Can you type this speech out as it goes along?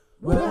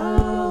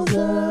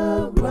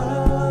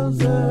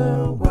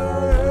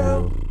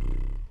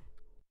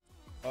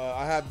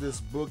this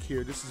book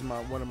here. This is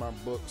one of my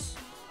books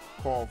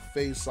called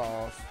Face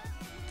Off.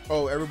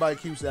 Oh, everybody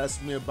keeps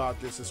asking me about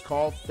this. It's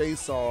called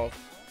Face Off.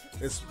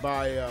 It's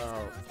by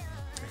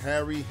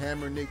Harry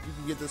Hammernick. You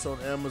can get this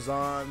on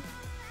Amazon.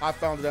 I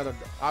found it at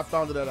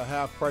a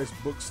half-price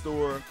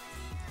bookstore.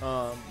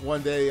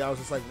 One day I was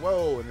just like,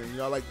 whoa, and then, you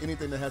know, like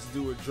anything that has to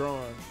do with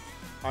drawing,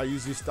 I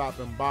usually stop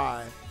and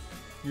buy.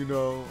 You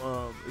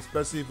know,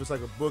 especially if it's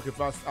like a book.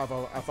 If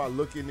I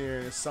look in there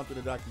and it's something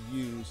that I can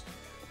use,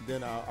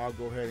 then I'll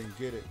go ahead and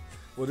get it.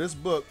 Well, this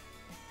book,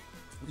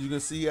 you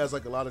can see he has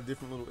like a lot of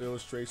different little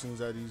illustrations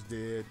that he's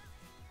did,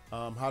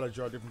 how to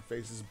draw different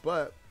faces.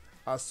 But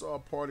I saw a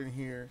part in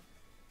here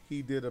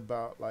he did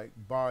about like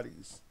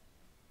bodies.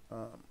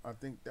 I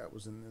think that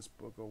was in this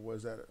book, or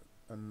was that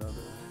another?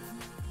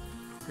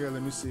 Here,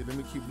 let me see. Let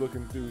me keep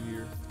looking through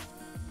here.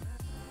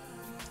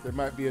 There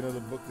might be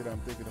another book that I'm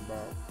thinking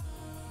about.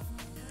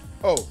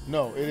 Oh,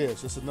 no, it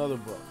is. It's another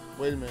book.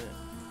 Wait a minute.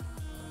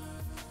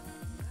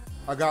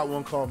 I got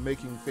one called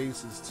Making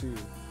Faces, too.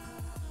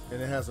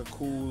 And it has a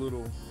cool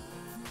little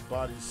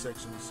body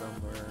section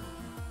somewhere.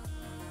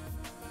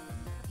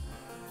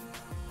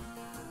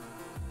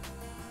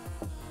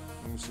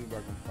 Let me see if I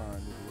can find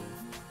it here.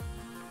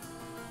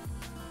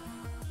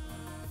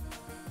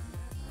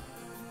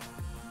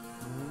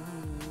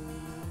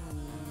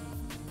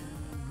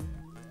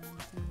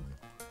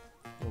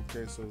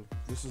 Okay, so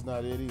this is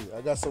not it either.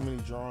 I got so many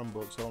drawing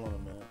books. Hold on a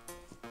minute.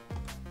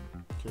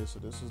 Okay, so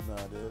this is not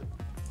it.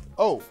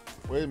 Oh,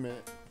 wait a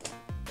minute.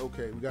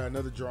 Okay, we got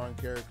another drawing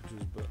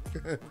caricatures book.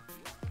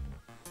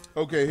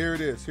 Okay, here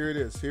it is. Here it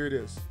is. Here it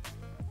is.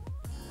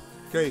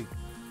 Okay,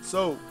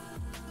 so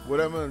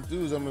what I'm going to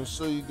do is I'm going to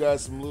show you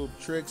guys some little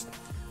tricks.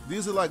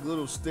 These are like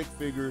little stick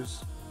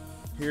figures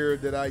here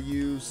that I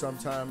use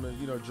sometimes to,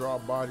 you know, draw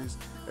bodies.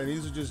 And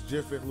these are just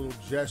different little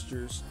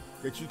gestures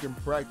that you can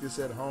practice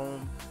at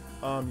home.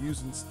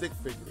 Using stick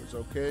figures,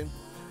 okay?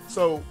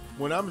 So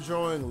when I'm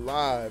drawing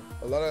live,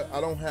 I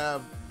don't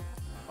have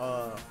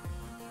a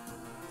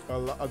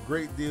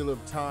great deal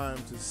of time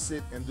to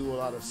sit and do a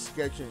lot of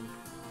sketching.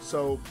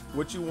 So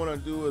what you want to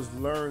do is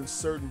learn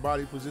certain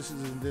body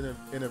positions,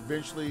 and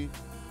eventually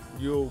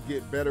you'll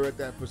get better at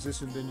that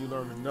position. Then you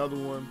learn another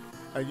one,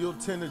 and you'll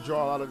tend to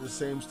draw a lot of the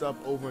same stuff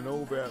over and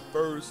over at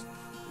first,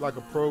 like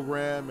a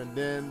program, and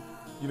then,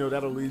 you know,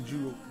 that'll lead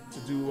you to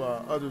do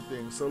other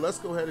things. So let's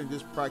go ahead and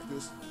just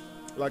practice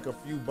like a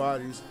few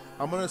bodies.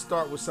 I'm going to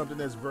start with something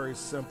that's very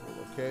simple,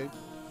 okay?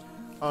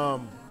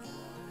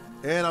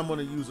 And I'm going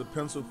to use a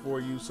pencil for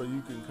you so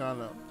you can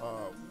kind of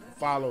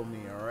follow me,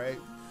 all right?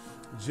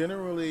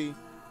 Generally,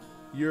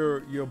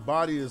 your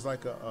body is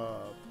like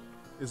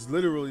it's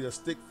literally a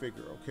stick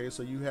figure, okay?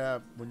 So you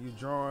have, when you're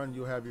drawing,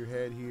 you'll have your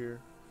head here,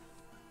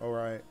 all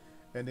right?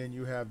 And then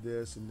you have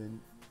this, and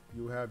then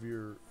you have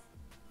your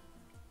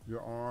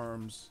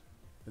arms,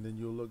 and then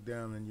you'll look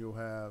down and you'll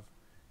have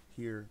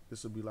here,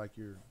 this will be like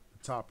your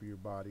top of your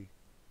body,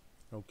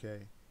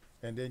 okay?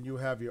 And then you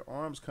have your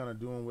arms kind of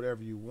doing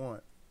whatever you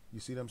want.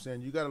 You see what I'm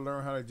saying? You got to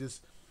learn how to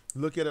just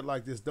look at it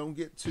like this. Don't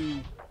get too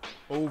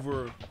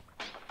over,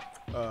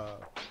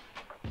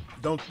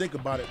 don't think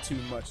about it too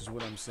much is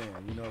what I'm saying.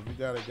 You know, if you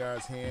got a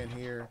guy's hand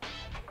here,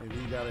 and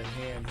he got a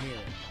hand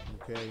here,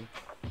 okay?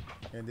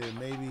 And then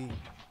maybe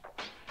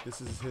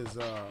this is his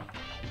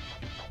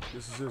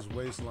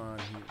waistline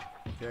here,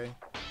 okay?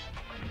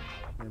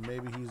 And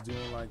maybe he's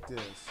doing like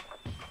this.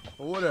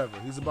 Or whatever,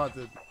 he's about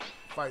to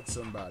fight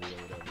somebody or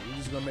whatever. We're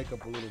just gonna make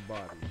up a little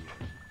body here.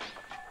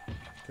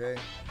 Okay?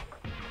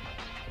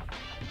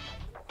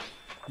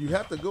 You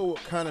have to go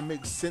what kind of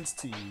makes sense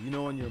to you, you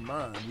know, in your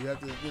mind. You have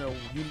to, you know,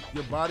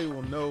 your body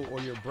will know, or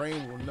your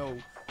brain will know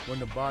when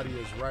the body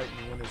is right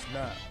and when it's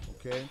not,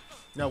 okay?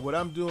 Now, what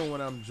I'm doing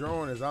when I'm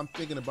drawing is I'm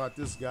thinking about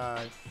this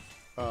guy,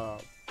 I'm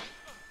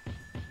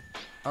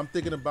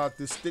thinking about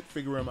this stick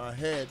figure in my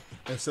head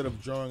instead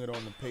of drawing it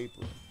on the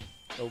paper,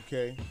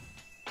 okay?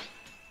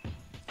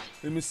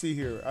 Let me see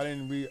here.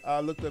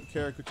 I looked up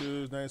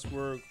caricatures. Nice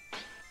work.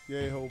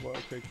 Yay, Hoba.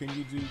 Okay, can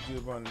you do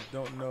Giovanni?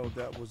 Didn't know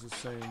that was the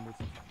same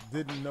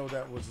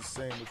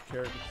with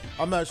caricature.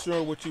 I'm not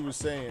sure what you were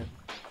saying.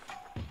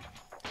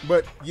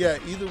 But yeah,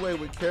 either way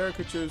with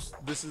caricatures,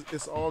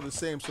 it's all the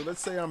same. So let's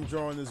say I'm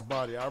drawing this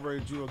body. I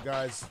already drew a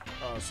guy's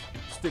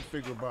stick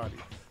figure body.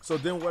 So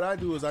then what I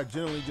do is I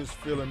generally just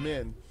fill him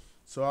in.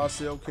 So I'll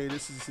say, okay,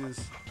 this is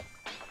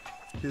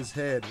his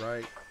head,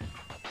 right?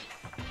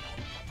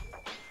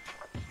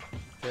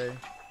 Okay.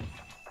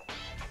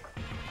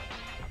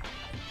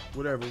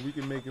 Whatever, we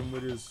can make him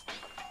with his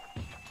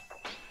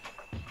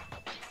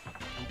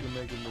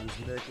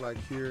neck like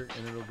here,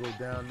 and it'll go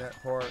down that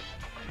part.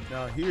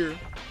 Now here,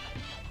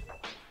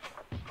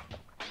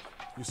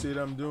 you see what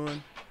I'm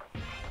doing?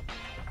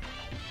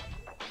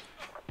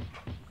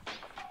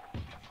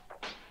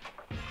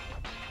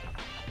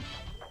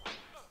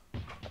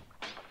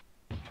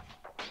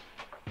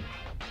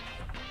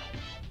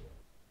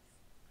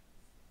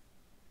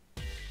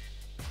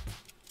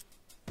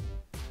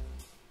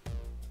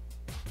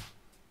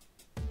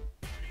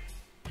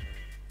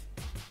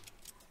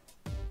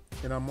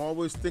 And I'm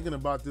always thinking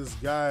about this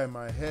guy in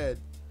my head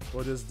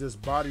or this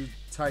body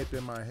type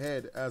in my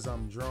head as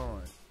I'm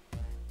drawing.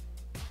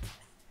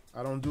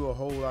 I don't do a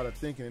whole lot of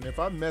thinking, and if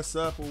I mess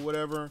up or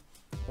whatever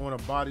on a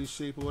body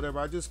shape or whatever,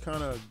 I just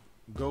kind of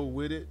go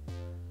with it.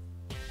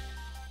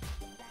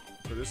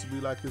 So this would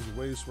be like his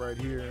waist right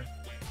here,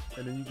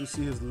 and then you can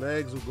see his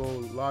legs will go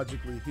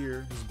logically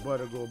here, his butt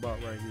will go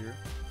about right here.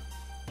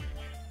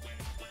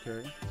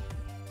 Okay,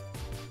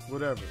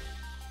 whatever.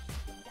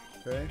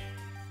 Okay.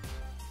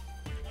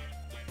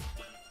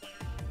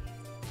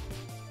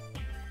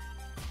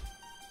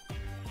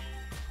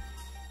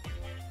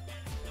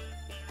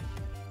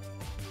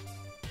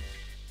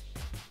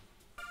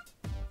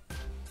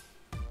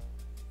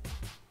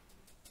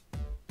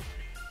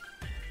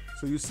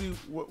 So you see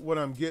what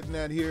I'm getting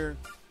at here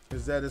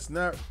is that it's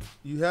not,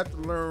 you have to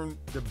learn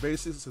the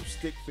basics of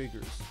stick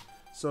figures.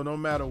 So no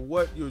matter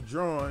what you're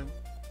drawing,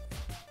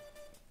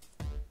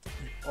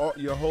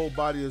 your whole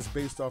body is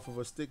based off of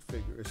a stick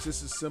figure. It's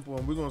just as simple,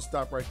 and we're gonna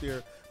stop right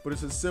there, but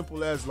it's as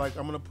simple as, like,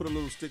 I'm gonna put a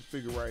little stick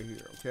figure right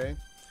here, okay?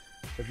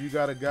 If you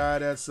got a guy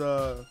that's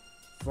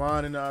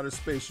flying into outer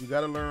space, you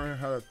gotta learn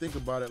how to think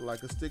about it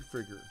like a stick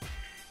figure.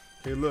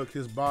 Okay, look,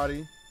 his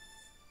body,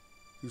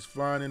 he's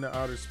flying into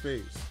outer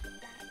space.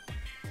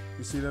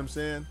 You see what I'm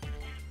saying?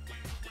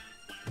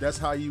 That's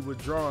how you would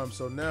draw him.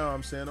 So now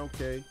I'm saying,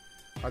 okay,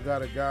 I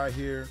got a guy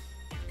here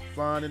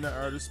flying into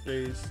outer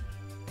space.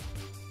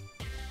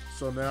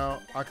 So now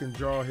I can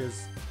draw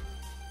his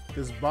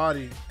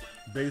body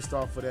based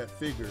off of that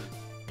figure.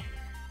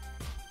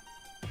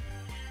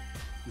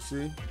 You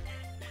see? And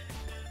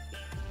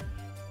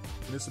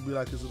this would be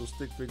like his little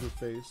stick figure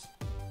face.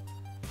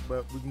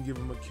 But we can give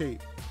him a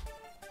cape.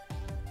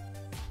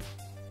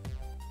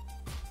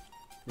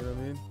 You know what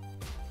I mean?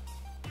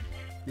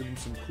 Give him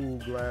some cool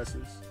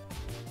glasses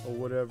or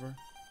whatever.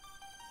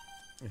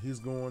 And he's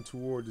going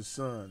toward the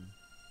sun.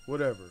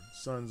 Whatever.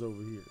 Sun's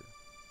over here.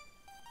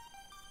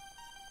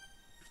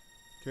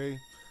 Okay.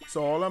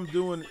 So all I'm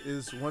doing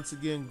is, once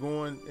again,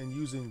 going and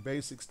using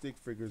basic stick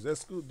figures.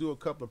 Let's go do a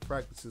couple of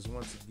practices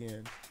once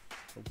again.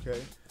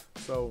 Okay.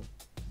 So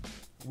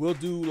we'll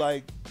do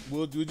like,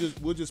 we'll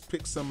just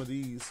pick some of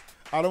these.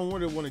 I don't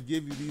really want to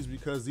give you these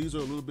because these are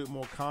a little bit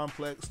more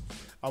complex.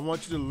 I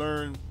want you to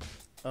learn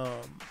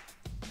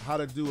how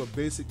to do a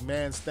basic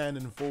man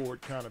standing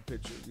forward kind of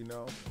picture, you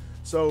know.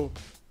 So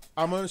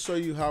I'm going to show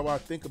you how I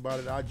think about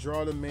it. I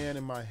draw the man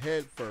in my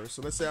head first.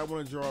 So let's say I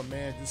want to draw a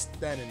man just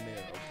standing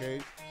there,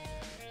 okay?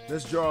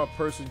 Let's draw a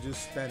person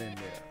just standing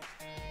there.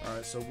 All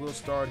right, so we'll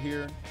start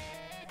here.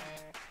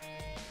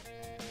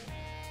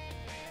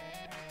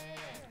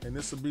 And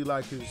this will be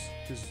like his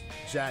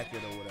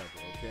jacket or whatever,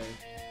 okay?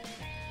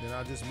 Then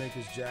I'll just make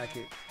his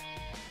jacket.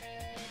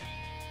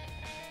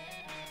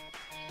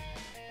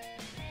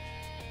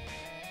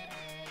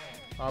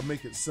 I'll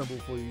make it simple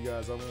for you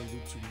guys. I don't want to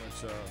do too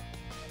much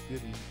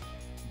getting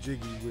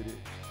jiggy with it.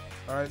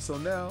 All right, so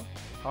now,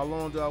 how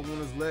long do I want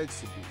his legs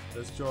to be?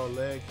 Let's draw a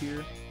leg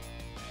here.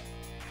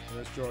 And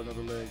let's draw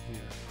another leg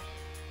here.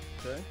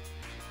 Okay?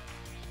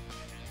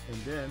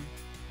 And then,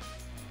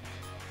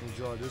 we'll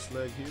draw this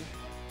leg here.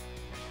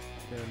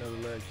 And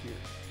another leg here.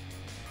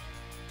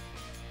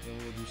 Then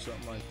we'll do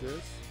something like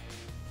this.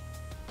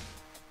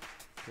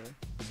 Okay?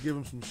 Let's give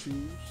him some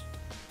shoes.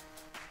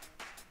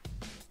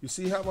 You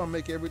see how I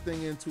make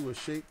everything into a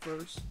shape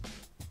first?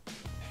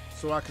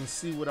 So I can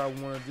see what I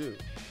want to do.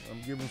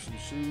 I'm giving some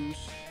shoes,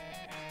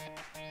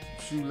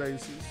 some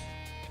shoelaces,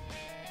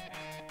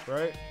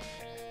 right?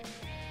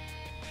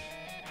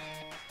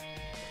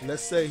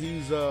 Let's say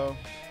he's, let's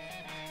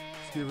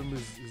give him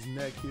his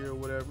neck here or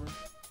whatever.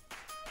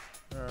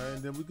 All right,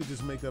 and then we could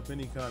just make up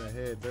any kind of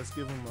head. Let's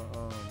give him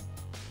a,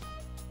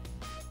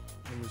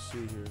 let me see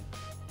here.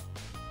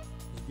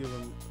 Let's give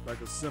him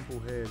like a simple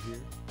head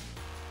here.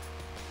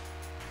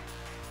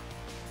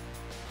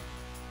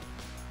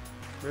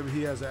 Maybe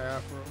he has an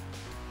afro.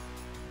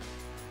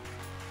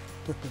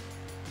 You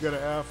got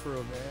an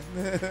afro,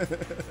 man.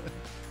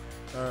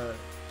 Alright.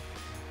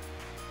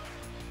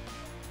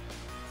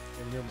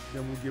 And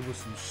then we'll give her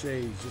some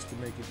shades just to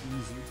make it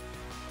easy.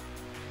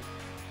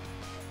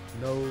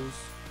 Nose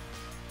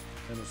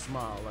and a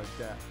smile like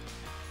that.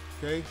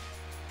 Okay?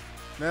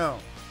 Now,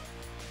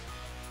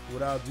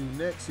 what I'll do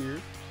next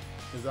here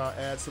is I'll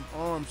add some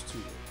arms to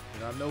it.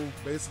 And I know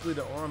basically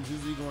the arms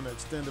usually going to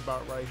extend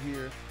about right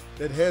here.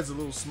 That head's a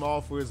little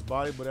small for his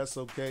body, but that's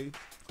okay.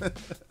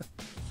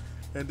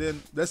 And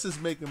then let's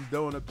just make him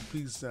donut the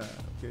peace sign.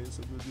 Okay,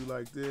 so we'll do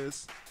like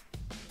this.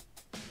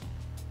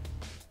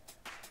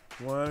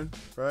 One,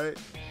 right?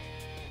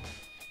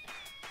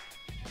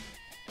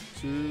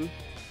 Two,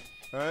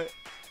 right?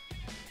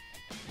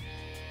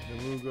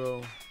 Then we'll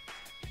go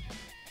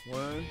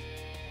one,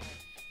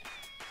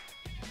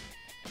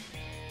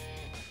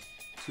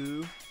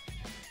 two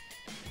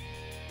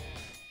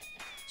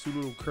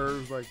little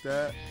curves like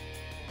that.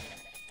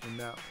 And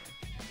that one.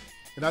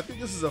 And I think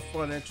this is a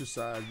fun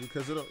exercise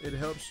because it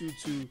helps you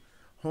to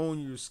hone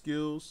your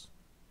skills.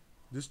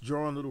 Just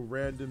drawing little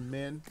random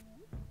men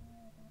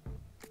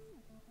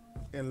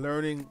and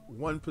learning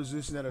one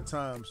position at a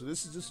time. So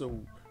this is just a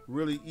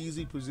Really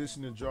easy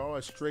position to draw.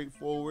 It's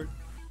straightforward.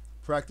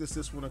 Practice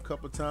this one a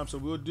couple times. So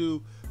we'll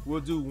do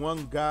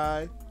one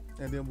guy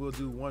and then we'll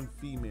do one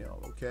female,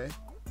 okay?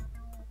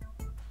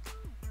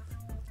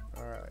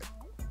 All right.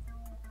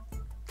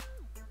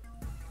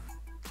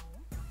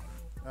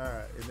 All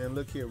right, and then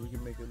look here. We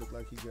can make it look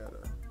like he got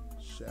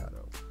a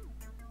shadow.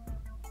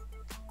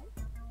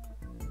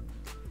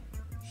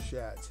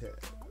 Shadow.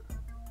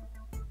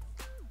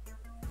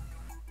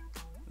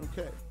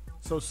 Okay.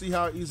 So see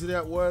how easy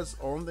that was?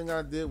 Only thing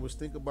I did was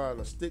think about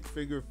a stick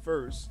figure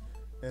first,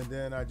 and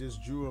then I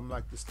just drew him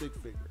like the stick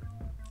figure.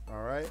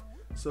 All right.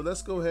 So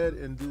let's go ahead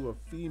and do a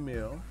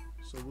female.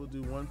 So we'll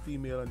do one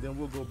female, and then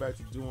we'll go back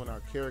to doing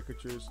our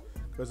caricatures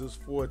because it's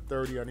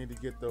 4:30. I need to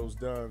get those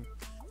done.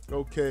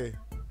 Okay.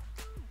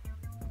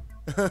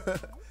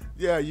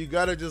 Yeah, you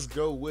gotta just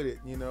go with it.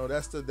 You know,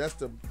 that's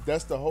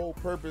the whole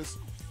purpose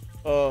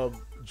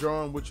of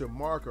drawing with your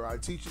marker. I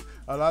teach you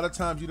a lot of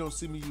times you don't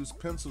see me use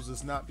pencils.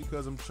 It's not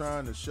because I'm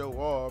trying to show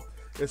off.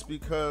 It's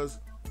because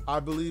I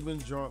believe in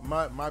drawing.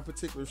 My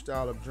particular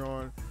style of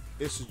drawing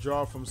is to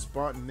draw from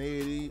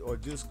spontaneity or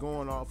just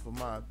going off of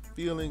my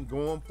feeling,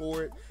 going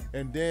for it.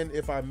 And then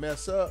if I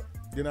mess up,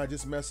 then I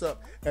just mess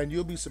up. And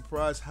you'll be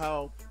surprised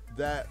how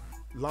that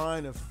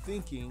line of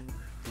thinking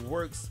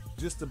works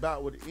just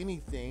about with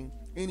anything,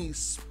 any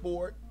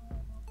sport,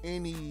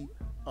 any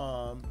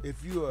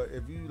if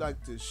you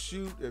like to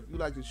shoot,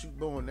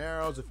 bow and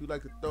arrows, if you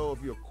like to throw,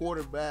 if you're a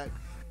quarterback,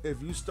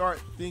 if you start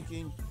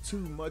thinking too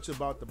much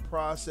about the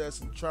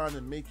process and trying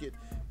to make it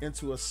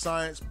into a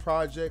science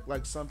project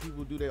like some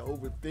people do, they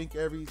overthink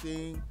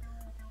everything,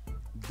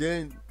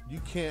 then you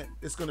can't,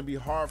 it's going to be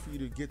hard for you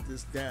to get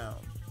this down.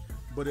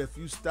 But if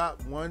you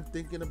stop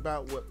thinking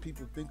about what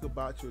people think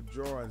about your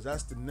drawings,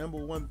 that's the number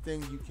one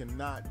thing you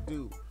cannot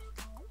do.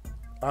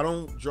 I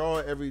don't draw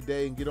every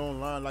day and get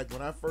online. Like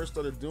when I first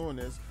started doing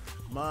this,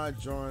 my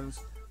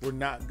drawings were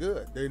not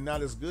good. They're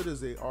not as good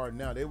as they are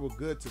now. They were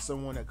good to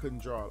someone that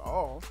couldn't draw at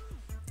all.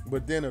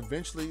 But then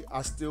eventually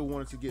I still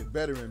wanted to get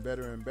better and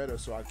better and better.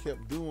 So I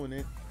kept doing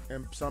it.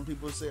 And some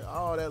people say,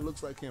 oh, that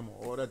looks like him,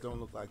 or that don't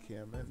look like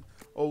him, and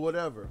or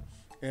whatever.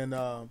 And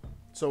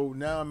so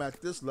now I'm at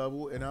this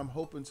level, and I'm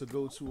hoping to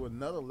go to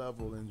another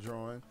level in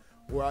drawing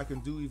where I can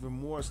do even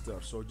more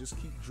stuff. So just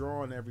keep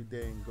drawing every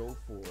day and go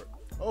for it.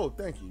 Oh,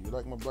 thank you. You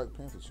like my Black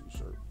Panther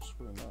shirt? It's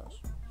really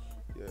nice.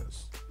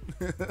 Yes.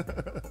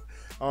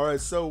 All right.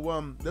 So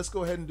let's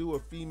go ahead and do a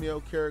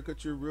female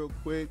caricature real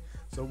quick.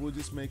 So we'll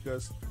make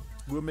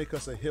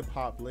us a hip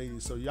hop lady.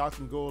 So y'all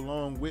can go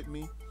along with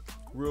me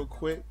real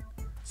quick.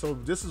 So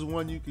this is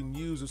one you can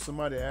use if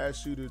somebody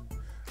asks you to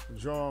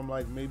draw them,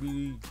 like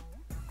maybe,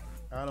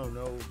 I don't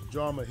know,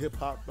 draw them a hip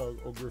hop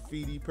or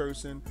graffiti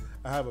person.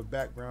 I have a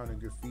background in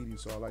graffiti,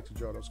 so I like to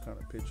draw those kind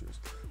of pictures.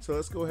 So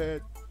let's go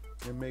ahead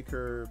and make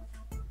her,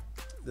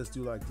 let's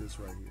do like this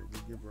right here.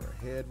 We'll give her a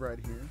head right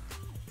here.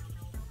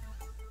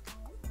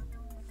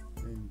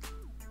 And,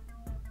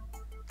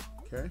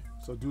 okay,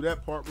 so do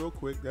that part real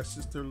quick. That's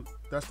just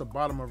that's the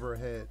bottom of her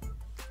head,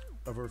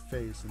 of her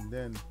face. And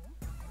then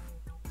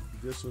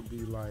this will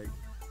be like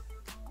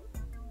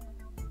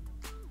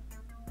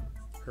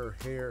her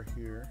hair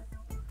here.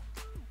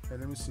 And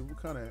let me see, what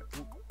kind of,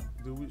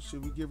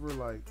 should we give her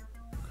like,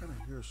 what kind of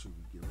hair should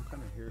we give? What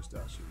kind of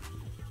hairstyle should we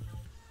give?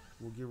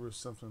 We'll give her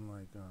something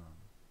like,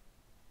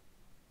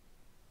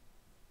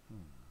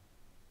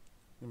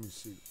 let me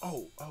see.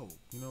 Oh,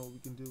 you know what we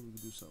can do? We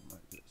can do something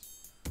like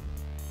this.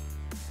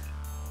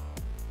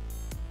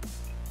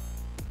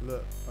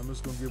 Look, I'm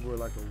just gonna give her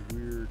like a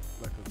weird,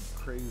 like a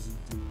crazy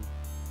dude.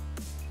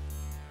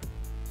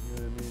 You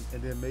know what I mean?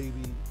 And then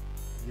maybe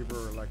give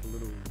her like a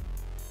little,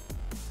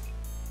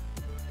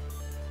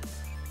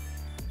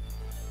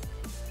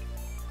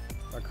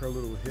 like her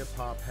little hip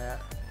hop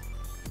hat.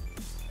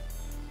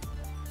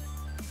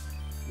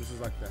 This is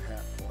like the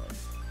hat part.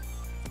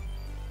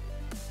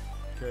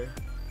 Okay.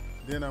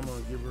 Then I'm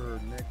gonna give her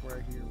neck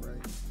right here,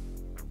 right?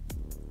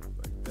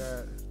 Like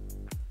that.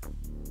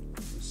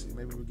 Let's see,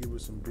 maybe we'll give her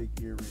some big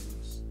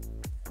earrings.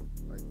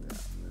 Like that.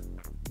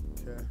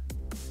 Okay.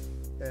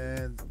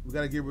 And we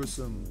gotta give her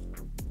some,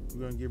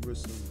 we're gonna give her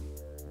some,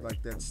 like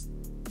that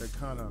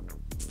kind of,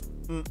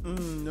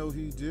 no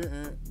he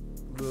didn't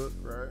look,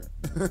 right?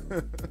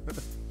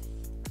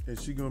 And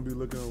she gonna be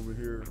looking over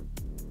here.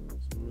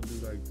 So we'll do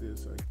like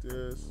this.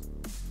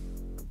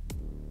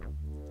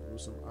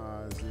 With some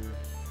eyes there.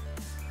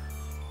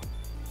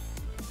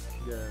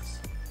 Yes.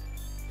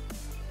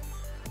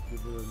 Give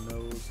her a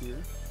nose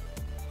here.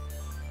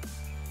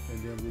 And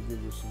then we'll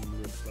give her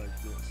some lips like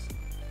this.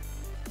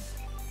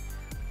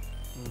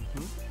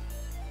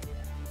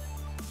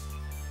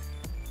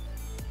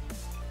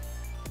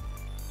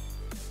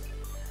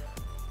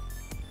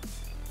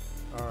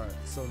 Alright,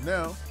 so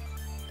now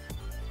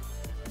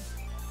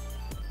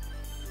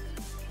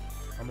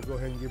I'm gonna go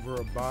ahead and give her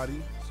a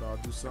body. So I'll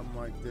do something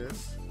like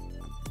this.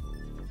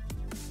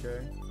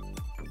 Okay.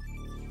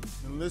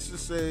 And let's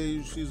just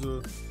say she's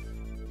a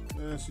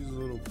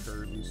little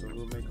curvy, so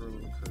we'll make her a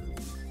little curvy.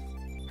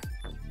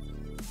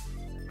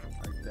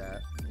 Like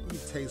that. Be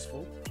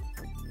tasteful.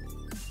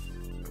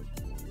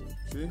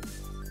 See?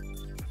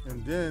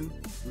 And then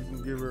we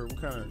can give her, what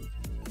kind of,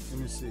 let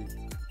me see.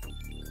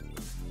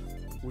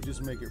 We'll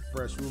just make it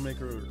fresh. We'll make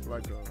her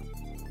like a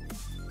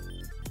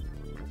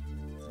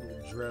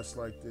dress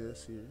like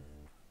this here.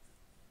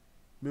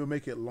 We'll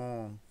make it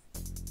long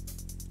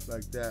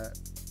like that.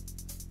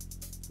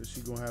 So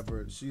she gonna have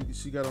her, she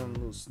got on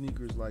little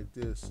sneakers like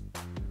this.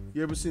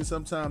 You ever seen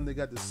sometime they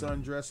got the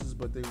sundresses,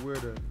 but they wear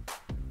the,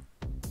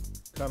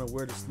 kind of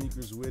wear the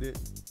sneakers with it.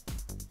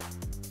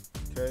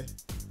 Okay.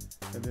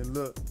 And then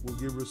look, we'll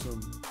give her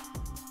some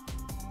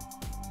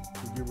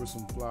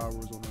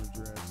flowers on her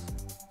dress.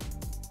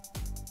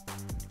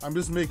 I'm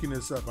just making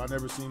this up. I've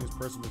never seen this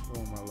person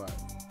before in my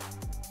life.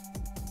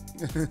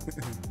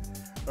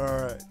 All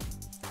right.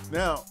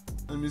 Now,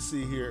 let me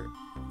see here.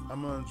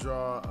 I'm gonna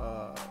draw,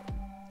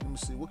 let me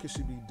see, what could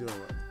she be doing?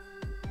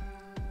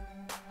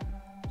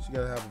 She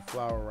gotta have a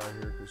flower right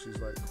here because she's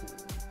like cool.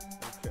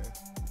 Okay.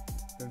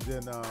 And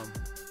then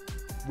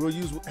we'll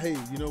use, hey,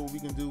 you know what we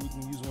can do? We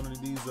can use one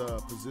of these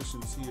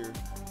positions here.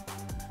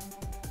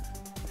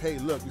 Hey,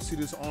 look, you see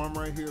this arm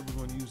right here?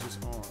 We're gonna use this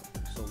arm.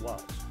 So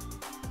watch.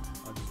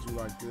 I just do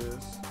like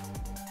this.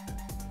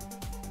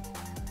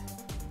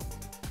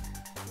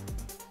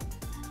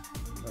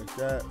 Like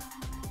that.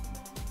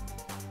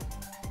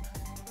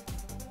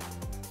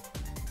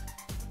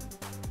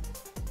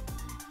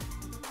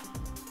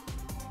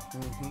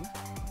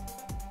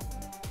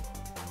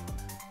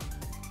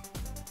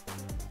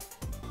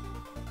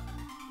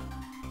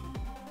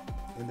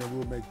 And then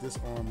we'll make this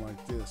arm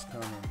like this,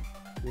 kind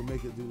of. We'll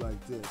make it do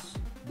like this.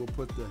 We'll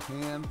put the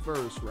hand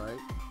first, right?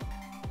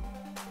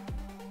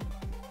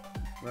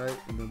 Right?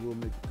 And then we'll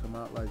make it come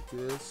out like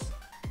this.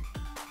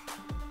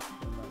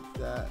 And like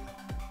that.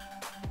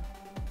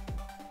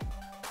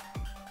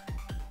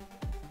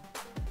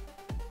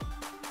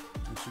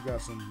 And she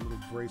got some little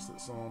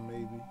bracelets on,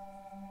 maybe.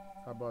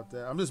 How about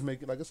that? I'm just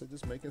making, like I said,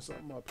 just making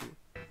something up here.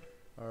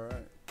 All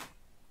right.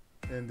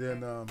 And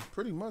then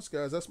pretty much,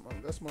 guys, that's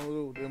my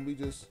little, then we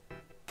just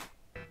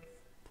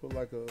put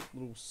like a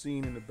little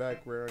scene in the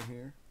background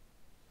here.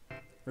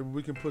 Maybe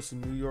we can put some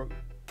New York,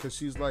 cause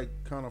she's like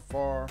kind of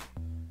far.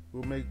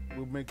 We'll make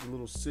a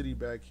little city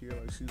back here,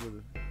 like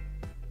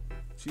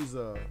she's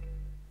a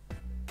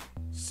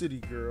city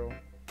girl.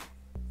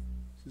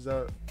 She's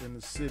out in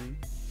the city.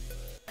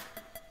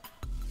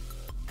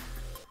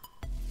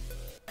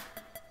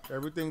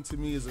 Everything to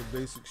me is a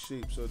basic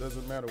shape, so it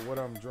doesn't matter what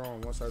I'm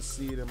drawing. Once I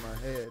see it in my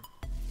head,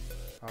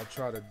 I'll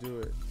try to do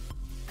it,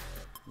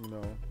 you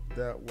know,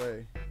 that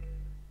way.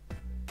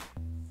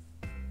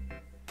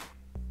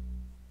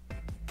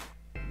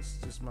 This is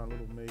just my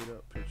little made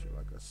up picture,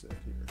 like I said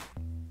here.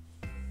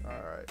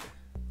 All right.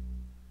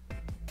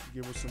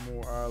 Give her some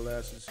more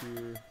eyelashes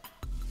here.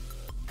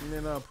 And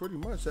then pretty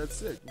much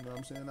that's it. You know what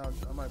I'm saying?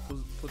 I might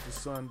put the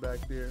sun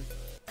back there.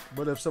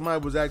 But if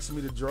somebody was asking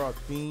me to draw a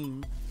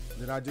theme,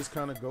 then I just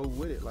kind of go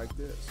with it like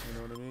this. You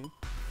know what I mean?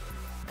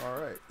 All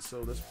right.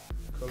 So let's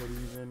color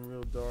these in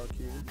real dark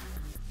here.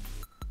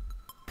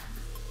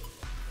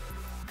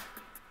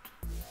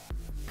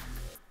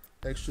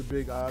 Extra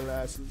big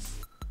eyelashes.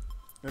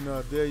 And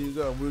there you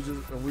go.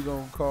 We're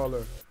gonna call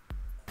her.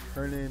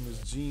 Her name is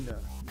Gina.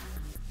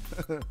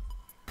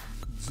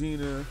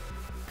 Gina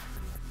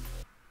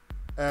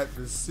at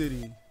the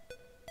city.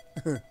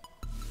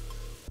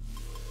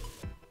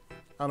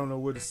 I don't know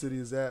where the city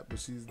is at, but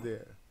she's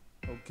there.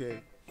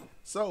 Okay.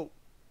 So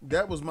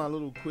that was my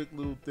little quick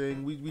little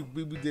thing. We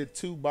did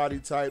two body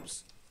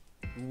types.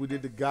 We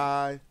did the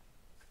guy,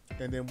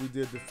 and then we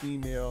did the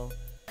female.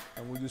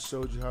 And we just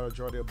showed you how to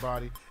draw their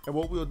body. And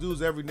what we'll do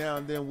is every now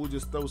and then we'll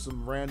just throw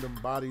some random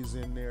bodies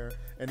in there.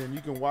 And then you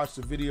can watch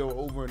the video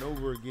over and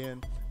over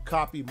again,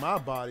 copy my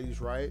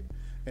bodies, right?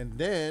 And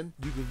then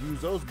you can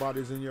use those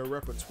bodies in your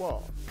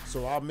repertoire.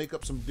 So I'll make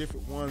up some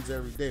different ones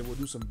every day. We'll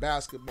do some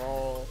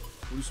basketball,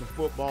 we'll do some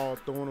football,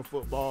 throwing a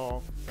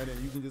football, and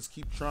then you can just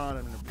keep trying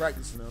them and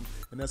practicing them.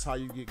 And that's how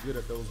you get good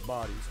at those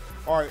bodies.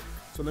 All right,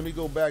 so let me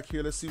go back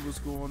here. Let's see what's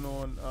going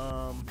on.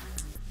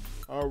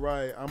 All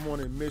right, I'm on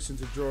a mission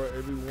to draw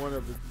every one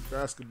of the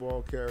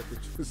basketball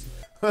caricatures.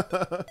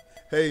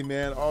 Hey,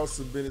 man,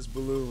 awesome, Bennett's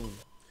Balloon.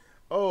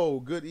 Oh,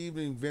 good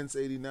evening,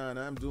 Vince89.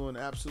 I'm doing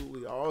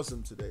absolutely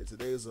awesome today.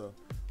 Today is a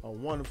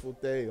wonderful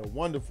day, a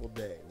wonderful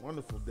day,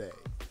 wonderful day.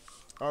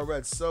 All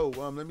right, so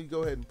let me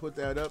go ahead and put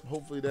that up.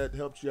 Hopefully that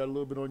helps you out a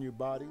little bit on your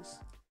bodies.